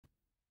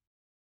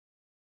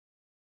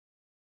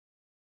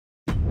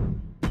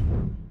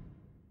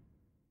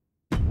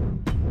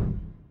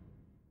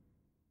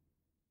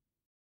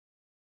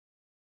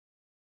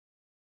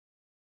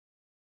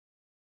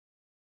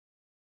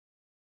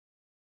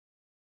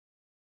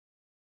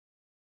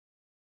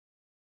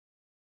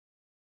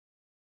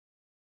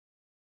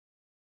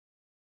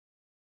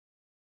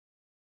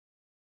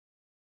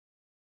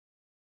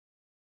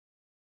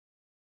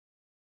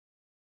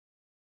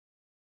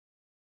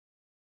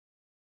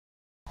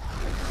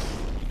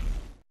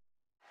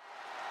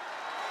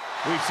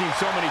We've seen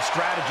so many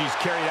strategies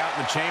carried out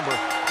in the chamber.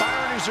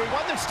 Byron, is there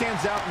one that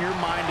stands out in your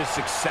mind as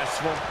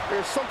successful?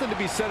 There's something to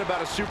be said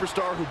about a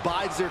superstar who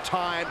bides their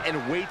time and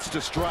waits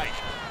to strike.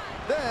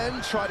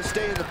 Then try to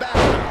stay in the back.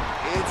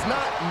 It's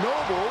not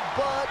noble,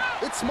 but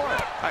it's smart.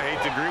 I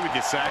hate to agree with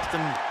you, Saxton,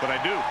 but I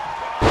do.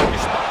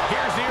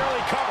 Here's the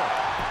early cover.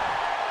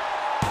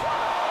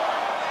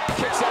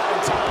 Kicks out in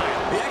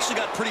time. He actually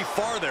got pretty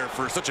far there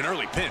for such an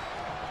early pin.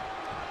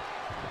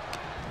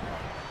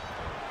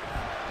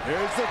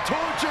 Here's the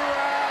torture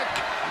rack.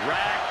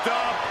 Racked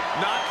up,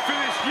 not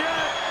finished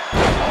yet.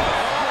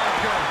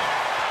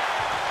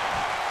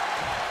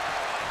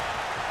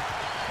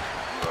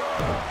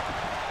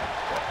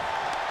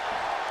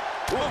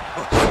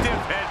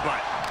 Stiff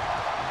headbutt.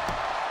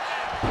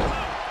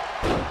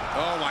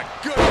 Oh my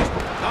goodness.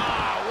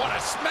 Ah, what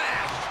a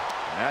smash.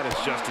 That is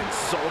just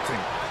insulting.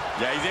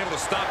 Yeah, he's able to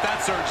stop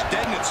that surge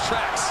dead in its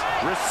tracks.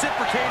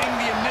 Reciprocating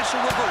the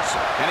initial reversal.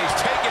 And he's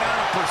taking on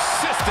a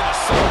persistent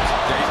assault.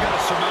 Yeah, he's got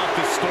to surmount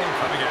this storm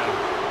coming at him.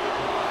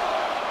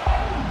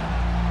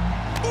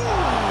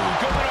 Ooh,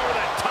 going over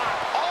the top,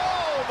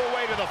 all the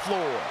way to the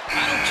floor.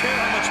 I don't care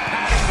how much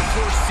padding the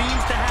floor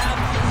seems to have.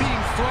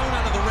 Being thrown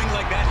out of the ring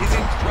like that is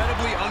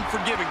incredibly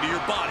unforgiving to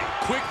your body.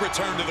 Quick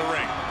return to the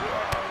ring.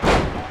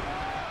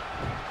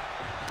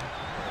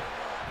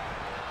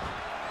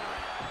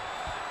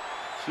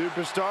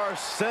 Superstar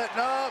setting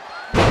up.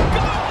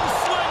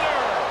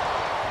 Gunslinger!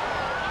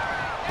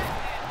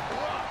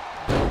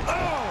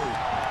 Oh!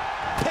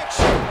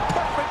 Picture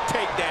perfect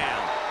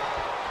takedown.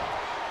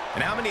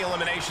 And how many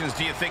eliminations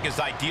do you think is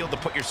ideal to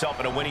put yourself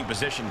in a winning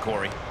position,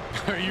 Corey?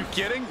 Are you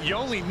kidding? You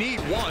only need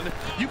one.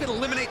 You can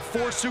eliminate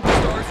 4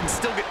 superstars and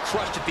still get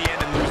crushed at the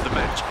end and lose the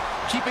match.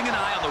 Keeping an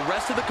eye on the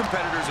rest of the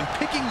competitors and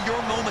picking your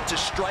moment to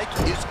strike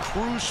is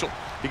crucial,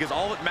 because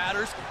all that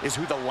matters is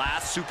who the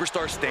last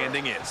superstar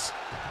standing is.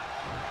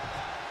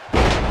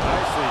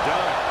 Nicely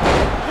done.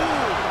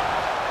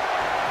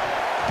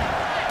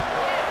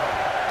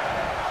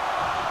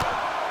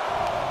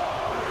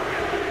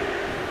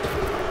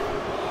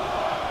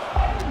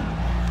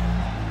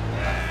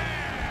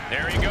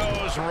 There he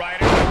goes, right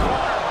in the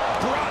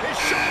corner. His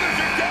shoulders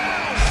are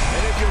down.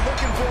 And if you're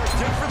looking for a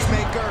difference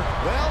maker,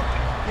 well,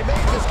 you may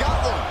have just got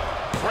one.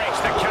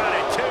 Breaks the count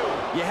at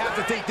 2. You have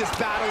to think this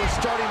battle is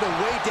starting to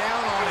weigh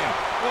down on him.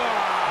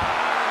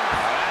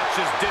 That's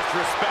just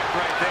disrespect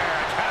right there.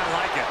 I kind of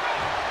like it.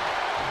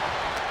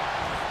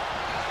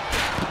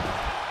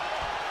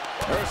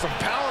 There's some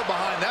power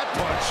behind that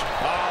punch.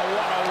 Oh,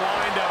 what a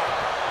wind-up.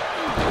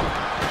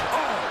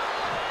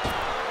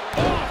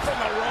 Oh, from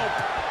the rope.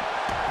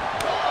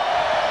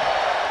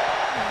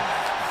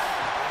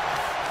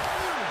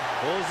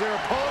 Pulls their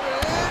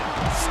opponent in.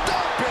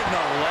 Stomp in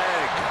the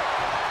leg.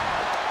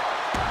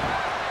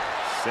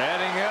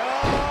 Setting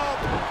up.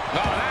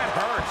 Oh, that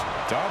hurt.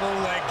 Double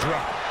leg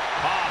drop.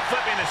 Oh,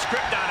 flipping the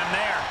script on him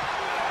there.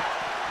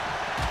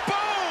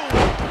 Boom!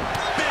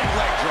 Big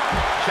leg drop.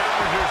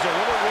 Challenger's a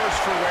little worse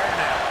for wear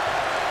now.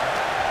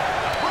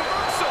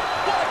 Reversal.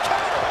 What a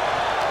counter.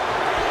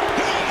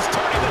 He's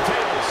turning the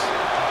tables.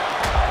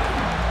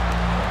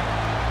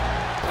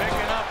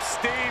 Picking up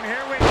steam.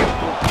 Here we go.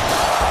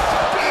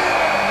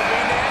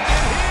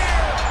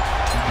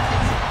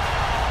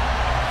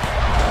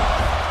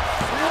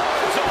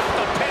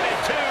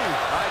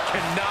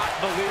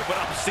 Believe what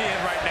I'm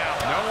seeing right now.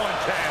 No one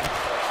can.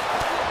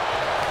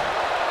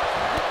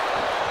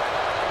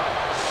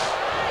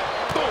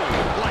 Boom!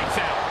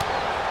 Lights out.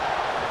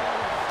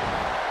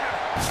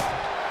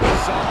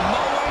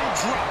 Samoan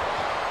drop.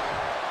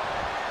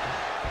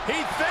 He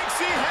thinks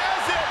he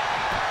has it.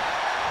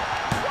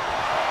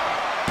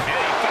 And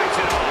he fights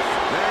it off.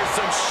 There's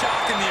some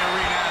shock in the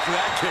arena after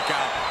that kick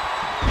out.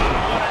 Oh,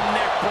 what a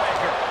neck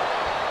breaker.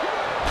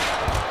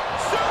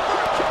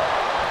 Super kick.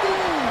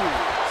 Ooh.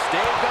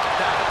 Staved off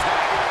that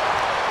attack.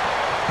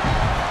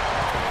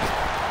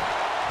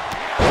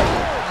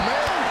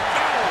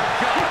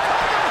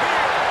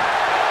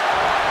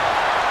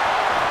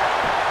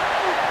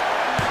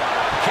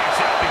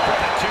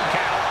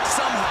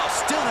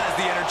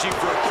 For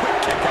a quick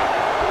kick out.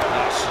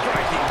 A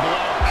striking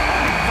blow.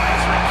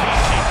 Fights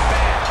Rikishi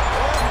back.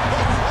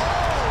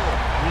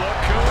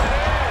 Look who it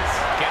is.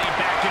 Getting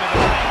back into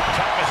the ring.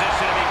 Tough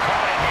position to be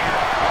caught in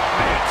here. Oh,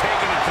 man,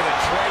 taking it to the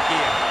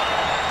trachea.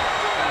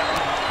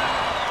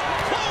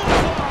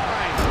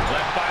 Clothesline.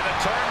 Left by the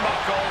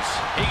turnbuckles.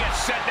 He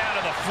gets set down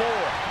to the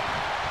floor.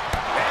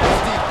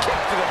 Nasty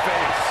kick to the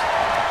face.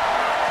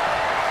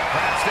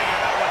 Perhaps thinking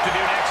about what to do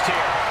next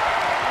here.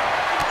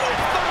 With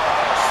the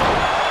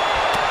reversal.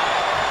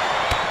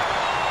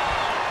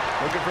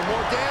 Looking for more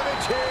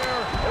damage here.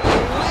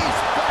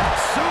 Release back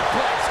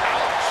suplex.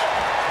 Ouch.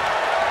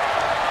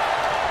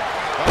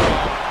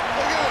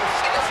 Look at this.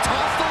 He just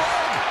tossed the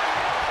leg.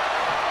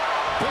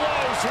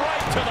 Blows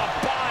right to the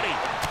body.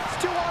 It's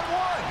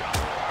 2-on-1.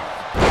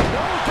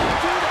 No, don't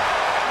do that.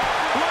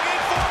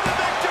 Looking for the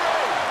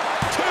victory.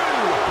 2.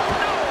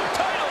 No,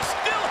 title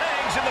still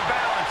hangs in the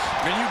balance.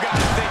 And you got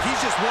to think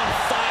he's just one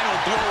final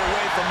blow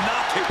away from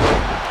knocking.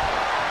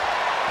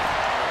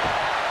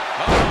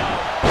 Uh-oh.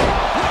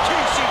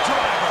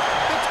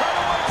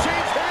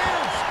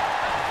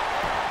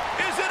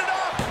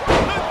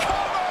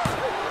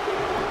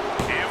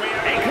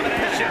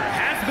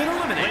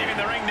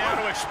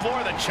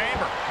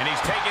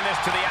 taking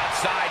this to the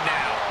outside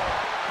now.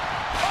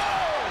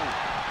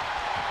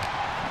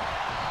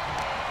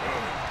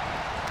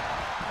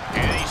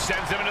 And he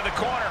sends him into the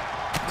corner.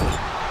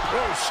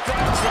 Oh,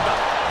 strikes with the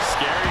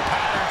scary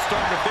pattern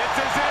starting to fit.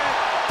 This is it.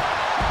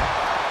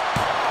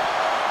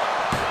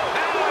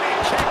 And he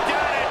kicked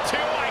out at 2.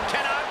 I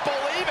cannot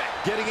believe it.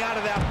 Getting out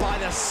of that by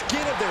the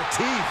skin of their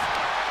teeth.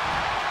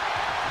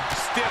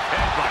 Stiff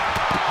headbutt.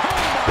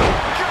 Oh my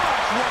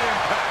gosh, what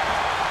impact.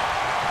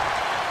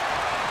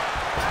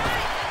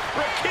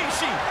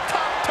 Rikishi,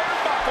 top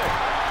turnbuckle.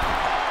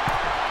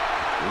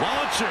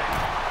 Launching.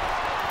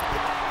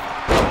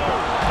 Oh,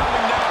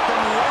 coming down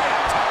from way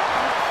up top.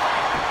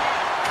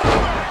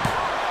 Cover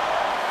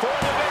for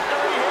the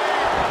victory here.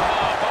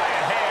 Oh, by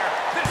a hair.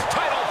 This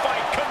title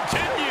fight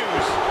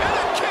continues. And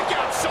a kick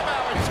out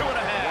somehow in 2.5.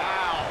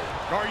 Wow.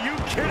 Are you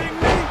kidding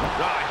me?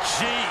 Ah,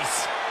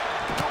 jeez.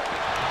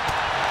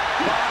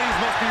 Bodies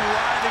must be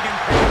writhing in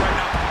pain right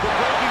now. The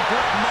breaking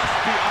point must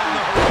be on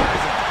the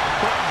horizon.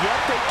 But yet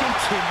they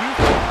continue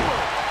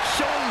forward,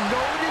 showing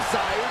no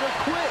desire to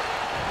quit.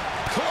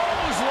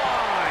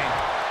 Clothesline.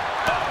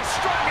 Oh,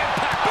 strong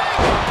impact. Big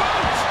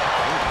boot.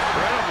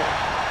 Incredible.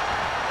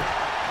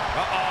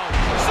 Uh-oh.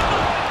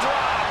 Samoa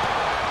drop.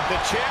 The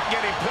champ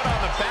getting put on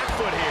the back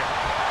foot here.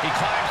 He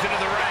climbs into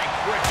the ring.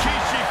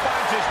 Rikishi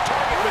finds his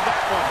target with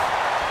that one.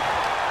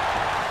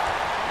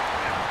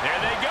 There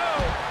they go.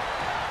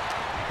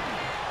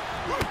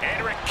 And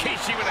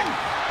Rikishi with a...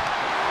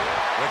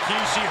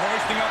 Rikishi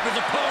hoisting up his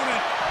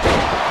opponent.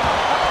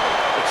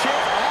 The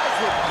champ's eyes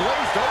were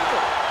glazed over.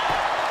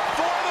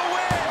 For the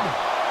win.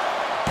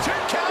 2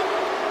 count.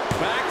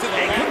 Back to the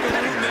locker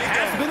room they go.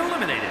 Has been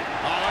eliminated.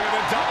 Oh, look at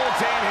the double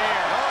team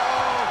here.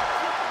 Uh-oh.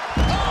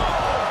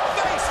 Oh,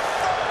 face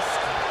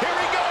first. Here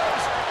he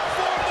goes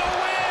for the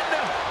win.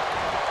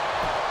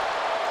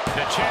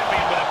 The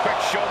champion with a quick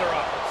shoulder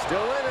up.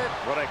 Still in it.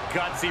 What a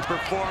gutsy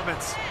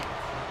performance.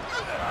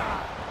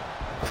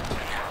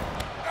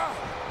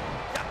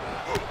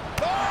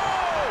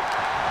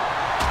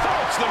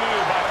 The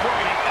move by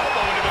throwing an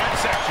elbow into the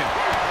midsection.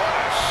 What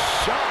a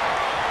shot.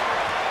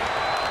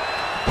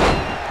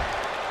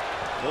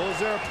 Pulls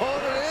their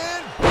opponent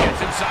in.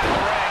 Gets inside the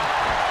ring.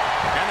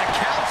 And the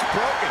count's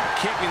broken,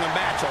 keeping the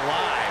match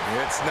alive.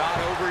 It's not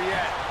over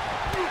yet.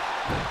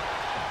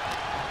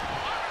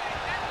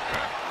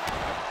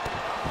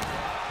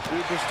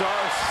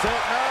 Superstar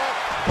setting up.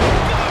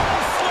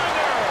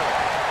 Slinger.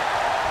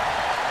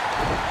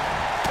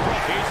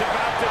 He's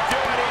about to do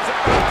it. He's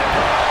about to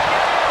do it.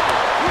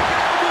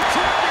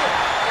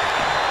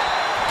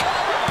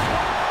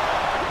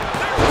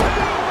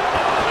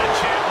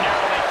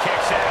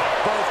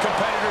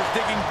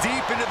 Digging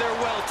deep into their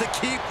well to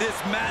keep this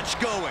match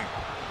going.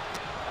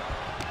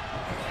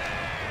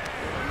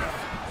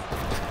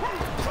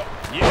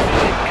 Using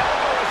the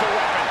elbow as a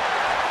weapon.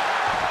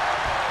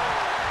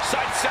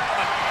 Side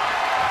salad.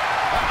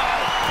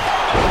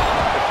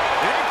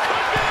 It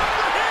could be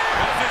over here.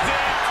 This is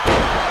it.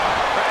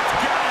 That's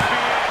gotta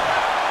be it.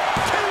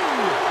 2.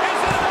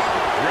 Is it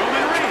enough?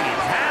 Roman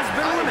Reigns has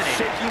been eliminated.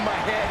 I'm shaking my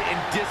head in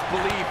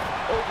disbelief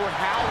over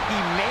how he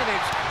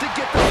managed to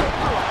get the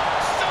shoulder up.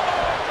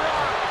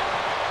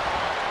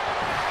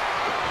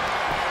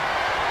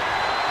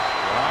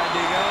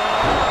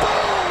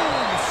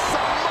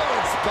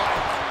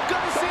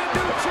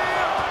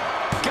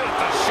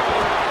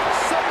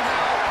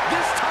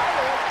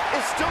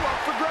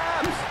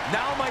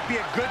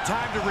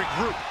 Time to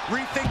regroup,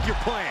 rethink your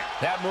plan.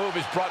 That move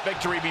has brought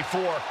victory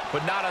before,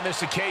 but not on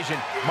this occasion.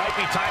 Might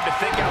be time to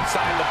think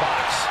outside the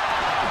box.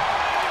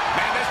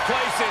 Man, this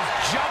place is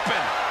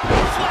jumping.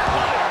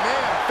 Flatliner,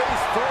 man,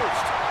 face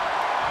first.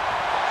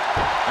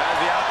 Has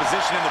the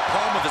opposition in the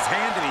palm of his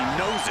hand, and he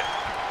knows it.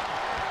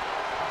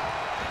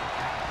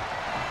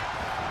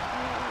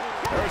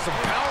 There's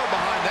some power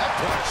behind that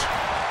punch.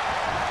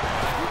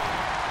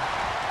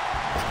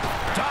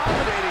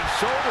 Dominating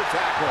shoulder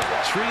tackle.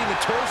 Treating the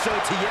torso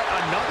to yet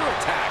another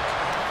attack.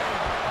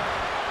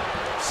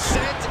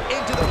 Sent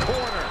into the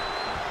corner.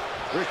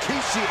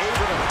 Rikishi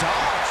able to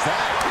dodge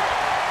that.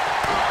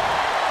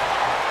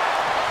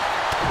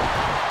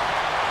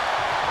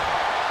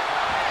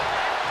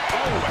 Oh,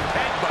 a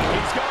headbutt.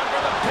 He's going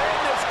for the pin.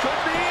 This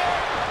could be it.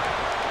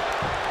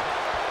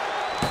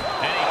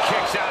 And he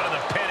kicks out of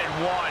the pin and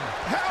 1.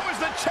 How is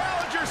the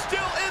challenger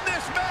still in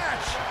this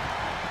match?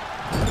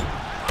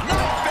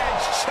 Knife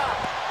edge chop.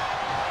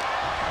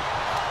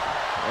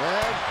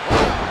 And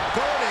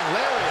burning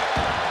lariat.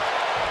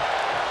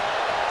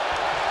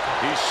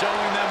 He's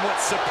showing them what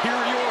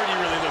superiority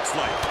really looks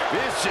like.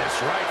 Vicious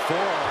right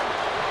forearm.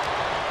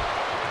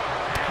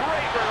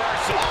 Great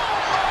reversal.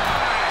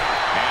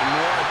 Oh, and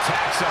more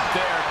attacks up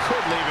there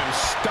could leave him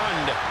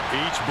stunned.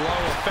 Each blow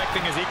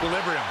affecting his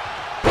equilibrium.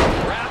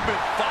 Rapid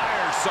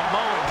fire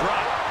Samoan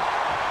drop.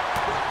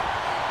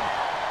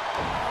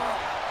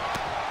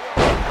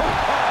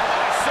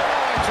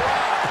 Samoan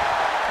drop.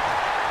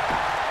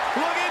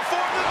 Looking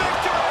for the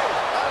victory.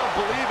 I don't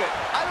believe it.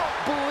 I don't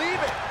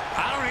believe it.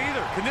 I don't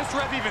either. Can this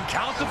ref even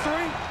count to 3?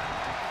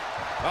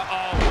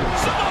 Uh-oh.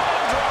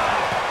 Samoan drop.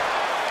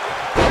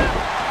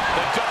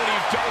 The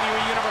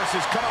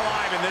has come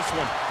alive in this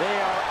one. They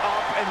are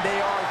up and they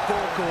are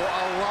vocal.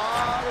 A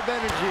lot of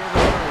energy in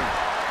the room.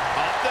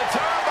 Up the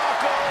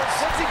turnbuckles.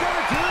 What's he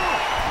gonna do?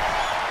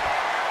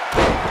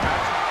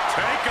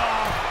 Take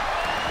off.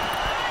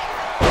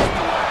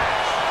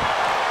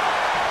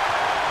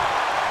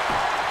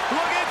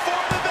 Looking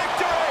for the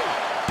victory.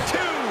 2.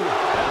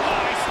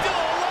 He's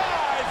still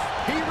alive.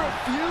 He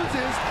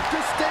refuses to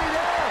stay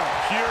down.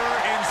 Pure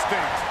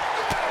instinct.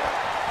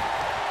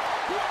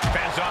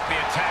 Fends off the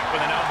attack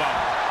with an elbow.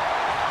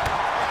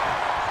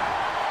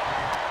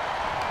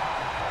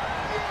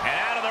 And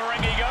out of the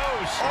ring he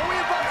goes. Are we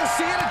about to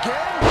see it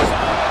again?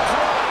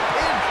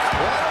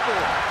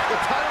 Incredible. The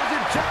title's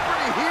in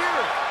jeopardy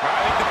here.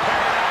 I think the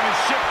paradigm has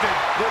shifted.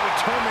 The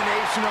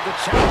determination of the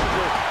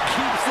challenger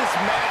keeps this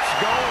match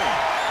going.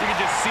 You can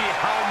just see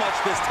how much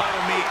this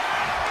title means.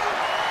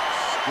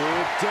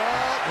 Scooped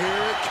up.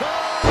 Here it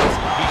comes.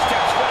 He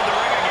steps foot in the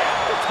ring again.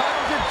 The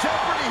title's in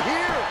jeopardy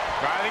here.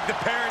 I think the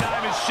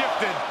paradigm has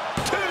shifted.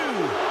 2.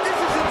 This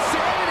is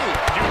insanity.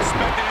 Did you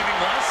expect anything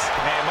less?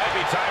 Man, it might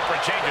be time for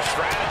a change of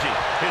strategy.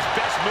 His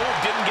best move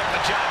didn't get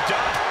the job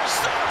done.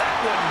 Saw that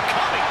one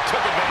coming.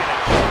 Took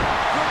advantage.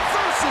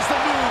 Reverses the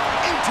move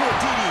into a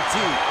DDT.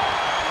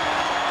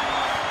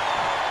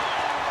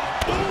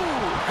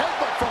 Ooh,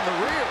 headbutt from the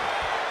rear.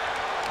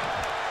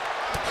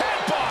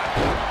 Headbutt.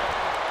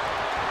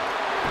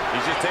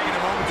 He's just taking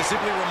a moment to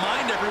simply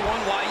remind everyone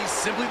why he's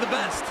simply the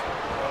best.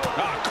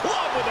 A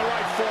club with the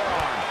right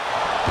forearm.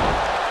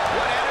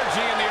 What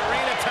energy in the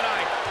arena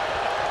tonight.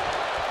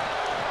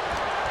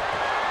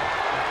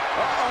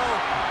 Uh-oh.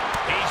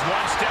 He's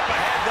one step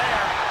ahead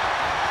there.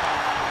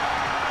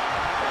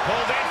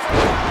 Pulled in for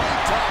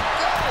Top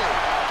belly.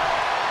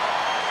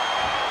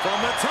 from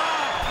the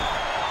top.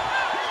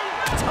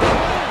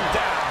 Time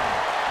down.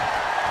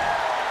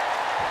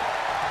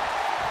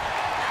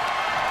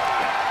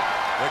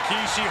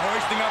 Rikishi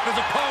hoisting up his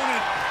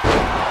opponent.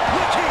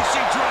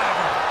 Rikishi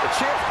driver. The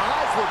champ's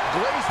eyes look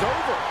glazed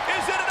over.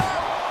 Is it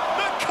enough?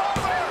 The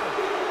cover.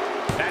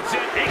 That's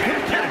it. A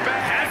competitor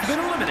has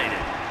been eliminated.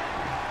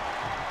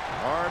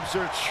 Arms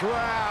are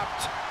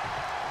trapped.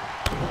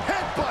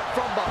 Headbutt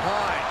from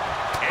behind.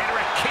 And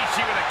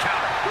Rikishi with a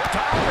counter.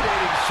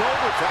 Dominating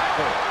shoulder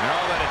tackle. And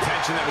all that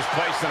attention that was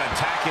placed on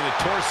attacking the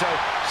torso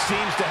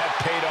seems to have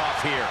paid off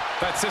here.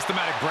 That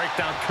systematic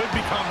breakdown could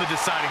become the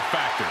deciding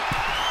factor.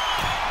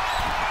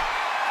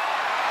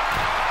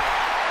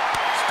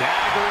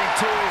 Staggering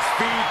to his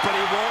feet, but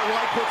he won't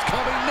like what's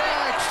coming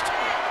next.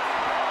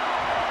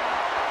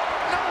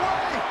 No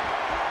way.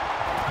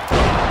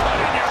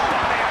 Putting your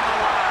body on the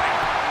line.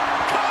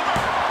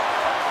 Cover.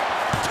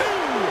 2.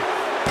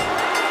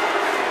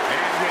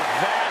 And with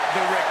that,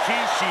 the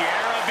Rikishi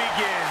era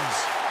begins.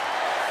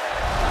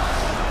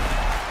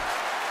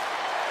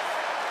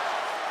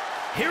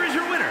 Here is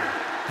your winner,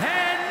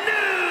 and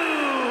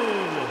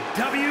new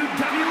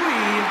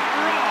WWE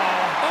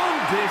Raw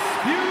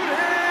Undisputed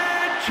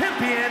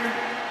Champion,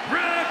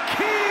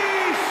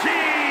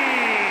 Rikishi!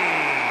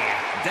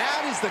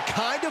 That is the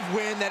kind of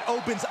win that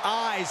opens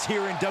eyes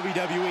here in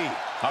WWE.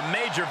 A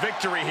major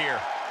victory here.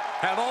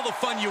 Have all the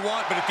fun you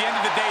want, but at the end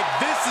of the day,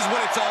 this is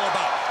what it's all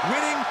about.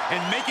 Winning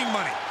and making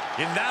money.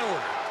 In that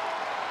order.